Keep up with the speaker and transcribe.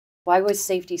Why was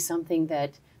safety something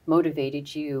that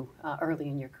motivated you early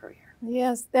in your career?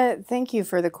 Yes, thank you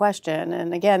for the question.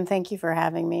 And again, thank you for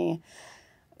having me.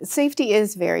 Safety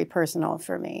is very personal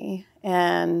for me.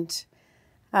 And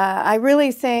I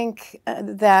really think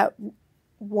that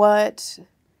what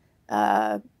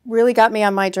really got me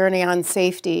on my journey on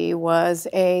safety was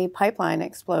a pipeline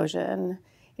explosion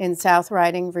in South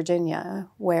Riding, Virginia,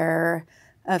 where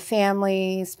a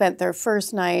family spent their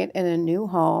first night in a new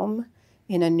home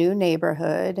in a new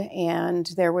neighborhood, and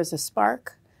there was a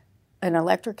spark, an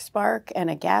electric spark, and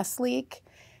a gas leak,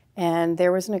 and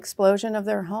there was an explosion of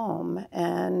their home.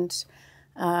 And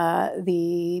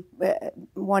the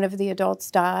one of the adults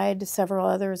died, several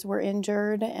others were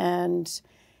injured, and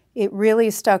it really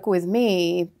stuck with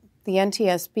me. The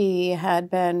NTSB had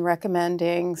been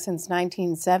recommending since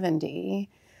 1970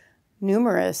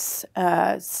 numerous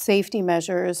safety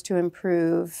measures to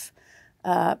improve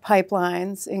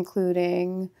pipelines,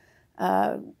 including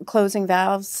closing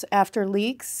valves after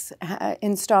leaks,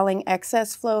 installing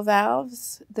excess flow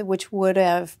valves, which would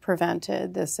have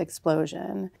prevented this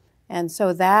explosion. And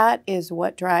so that is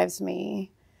what drives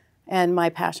me and my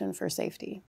passion for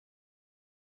safety.